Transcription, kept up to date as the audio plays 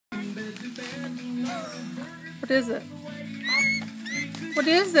What is it? What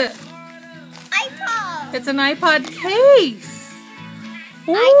is it? iPod. It's an iPod case.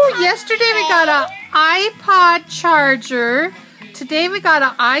 Oh, yesterday we got an iPod charger. Today we got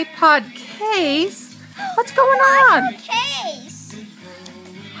an iPod case. What's going on? Case.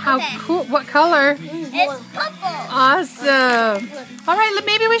 How cool. What color? It's purple. Awesome. All right,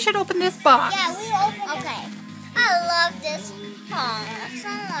 maybe we should open this box. Yeah, we open it. Okay. I love this phone.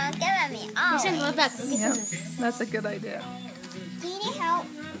 Someone give me. Oh. Yeah, that's a good idea. Do you need help?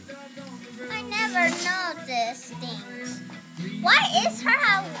 I never know these things. Why is her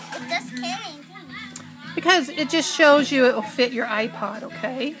house just kidding? Because it just shows you it will fit your iPod,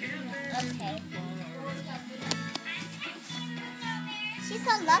 okay? Okay. She's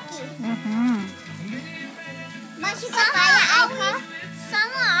so lucky. Mm-hmm. But she's a buy iPod.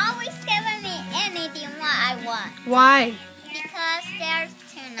 Someone always giving me anything what I want. Why? Because they're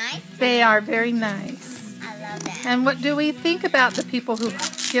too nice. They are very nice. I love that. And what do we think about the people who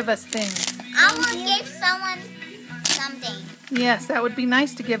give us things? I want to give someone something. Yes, that would be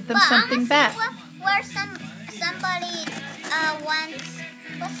nice to give them But something back. Where somebody wants,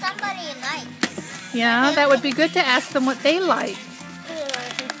 what somebody likes. Yeah, that would be good to ask them what they like.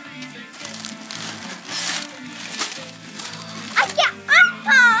 I get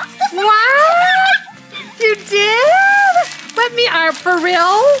iPod. What? You did? Let me, for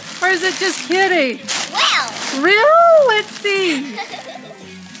real? Or is it just kidding? Well. Real? Let's see.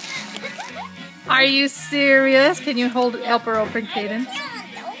 Are you serious? Can you help her open, Kaden?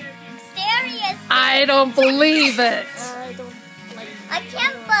 Serious. I don't believe it. I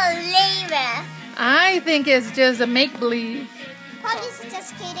can't believe it. I think it's just a make-believe. Probably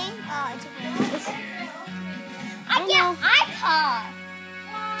just kidding. Oh, it's okay. I get iPod.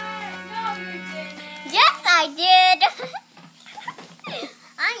 No, you didn't. Yes, I did.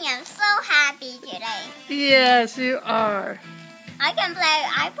 I am so happy today. Yes, you are. I can play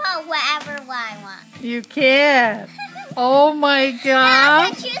iPod wherever I want. You can. Oh my And I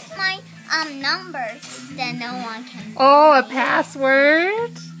God. can choose my numbers that no one can. Oh, a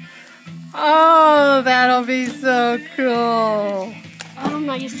password? Oh, that'll be so cool. I'm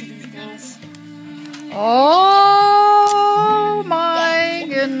not used to these things. Oh my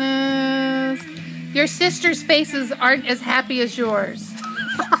goodness. Your sister's faces aren't as happy as yours.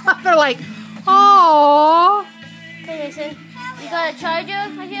 They're like, oh. Okay, Mason, you got a charger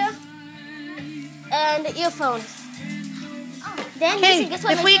right here and the earphones. Then Okay, Mason, guess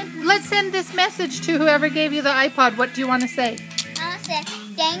what, let's send this message to whoever gave you the iPod. What do you want to say? I want to say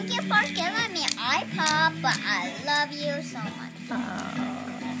thank you for giving me iPod, but I love you so much.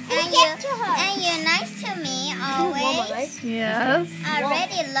 And you're nice to me always. Yes. I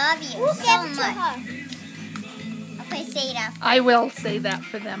really love you so much. Okay, say that. I will say that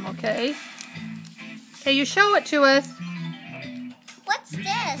for them, okay? Okay, you show it to us. What's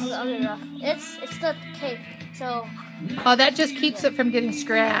this? It's the cake. So Oh, that just keeps it from getting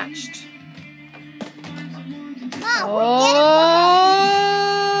scratched. Mom,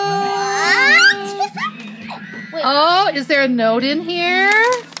 wait. Oh, is there a note in here?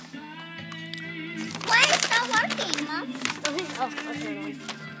 why is that working, Mom? okay.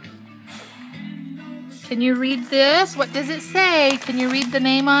 Can you read this? What does it say? Can you read the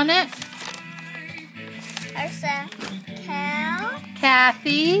name on it? There's a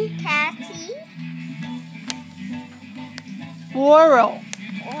Cathy Cathy Worell.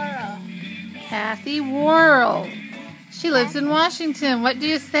 Worell. Cathy Worell. She lives in Washington. What do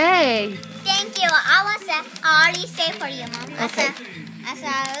you say? Thank you. I already say for you, Mom. Okay. I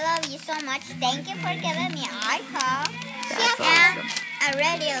love you so much. Thank you for giving me an iPod. That's And awesome. I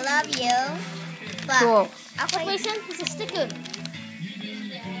really love you. But Cool. okay. Mason, it's a sticker.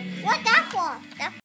 What that for? That